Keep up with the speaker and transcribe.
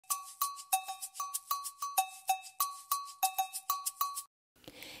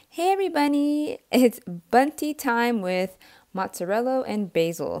Hey everybody, it's Bunty time with Mozzarella and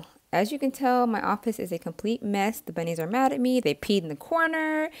Basil. As you can tell, my office is a complete mess. The bunnies are mad at me. They peed in the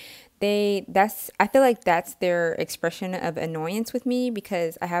corner. I feel like that's their expression of annoyance with me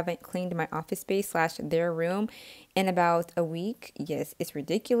because I haven't cleaned my office space slash their room in about a week. Yes, it's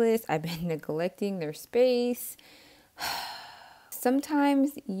ridiculous. I've been neglecting their space.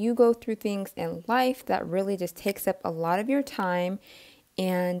 Sometimes you go through things in life that really just takes up a lot of your time,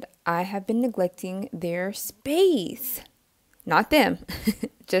 and I have been neglecting their space. Not them,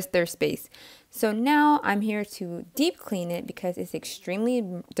 just their space. So now I'm here to deep clean it because it's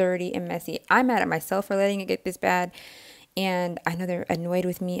extremely dirty and messy. I'm mad at myself for letting it get this bad, and I know they're annoyed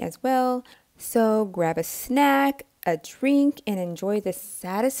with me as well. So grab a snack, a drink, and enjoy this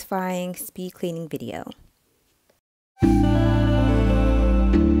satisfying speed cleaning video.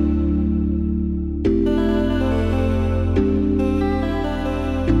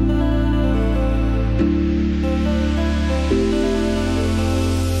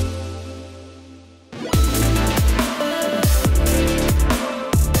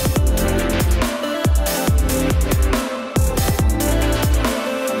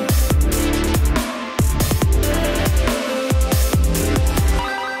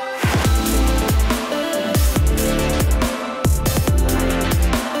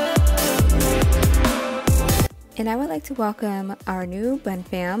 And I would like to welcome our new Bun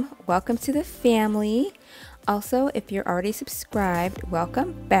Fam. Welcome to the family. Also, if you're already subscribed,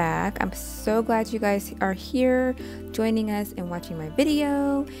 welcome back. I'm so glad you guys are here joining us and watching my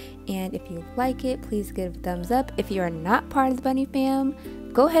video. And if you like it, please give a thumbs up. If you are not part of the Bunny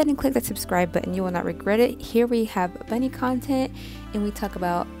Fam, go ahead and click that subscribe button. You will not regret it. Here we have bunny content and we talk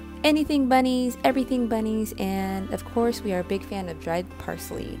about anything bunnies, everything bunnies, and of course we are a big fan of dried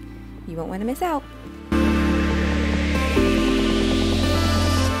parsley. You won't want to miss out.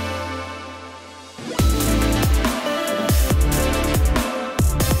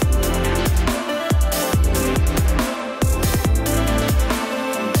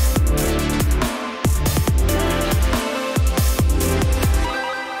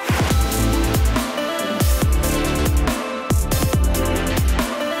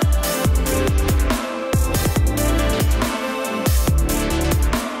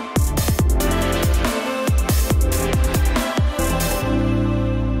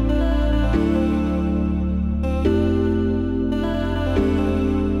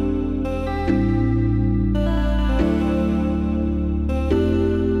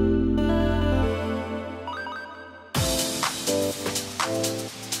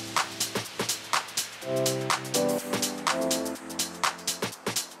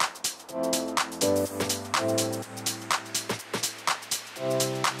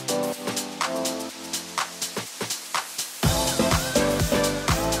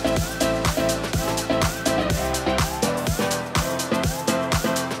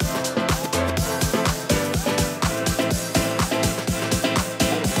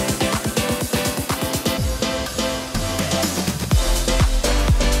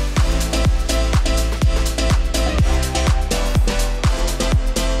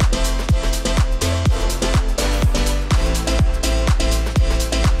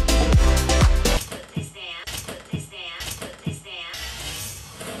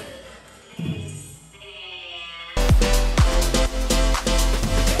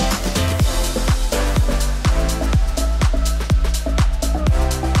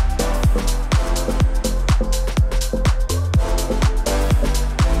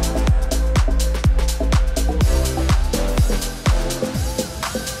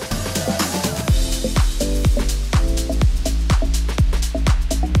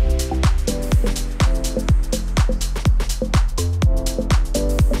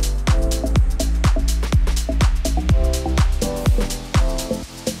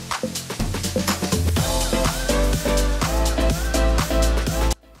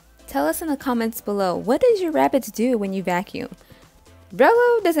 Tell us in the comments below, what does your rabbits do when you vacuum?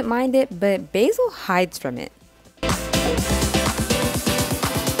 Rello doesn't mind it, but Basil hides from it.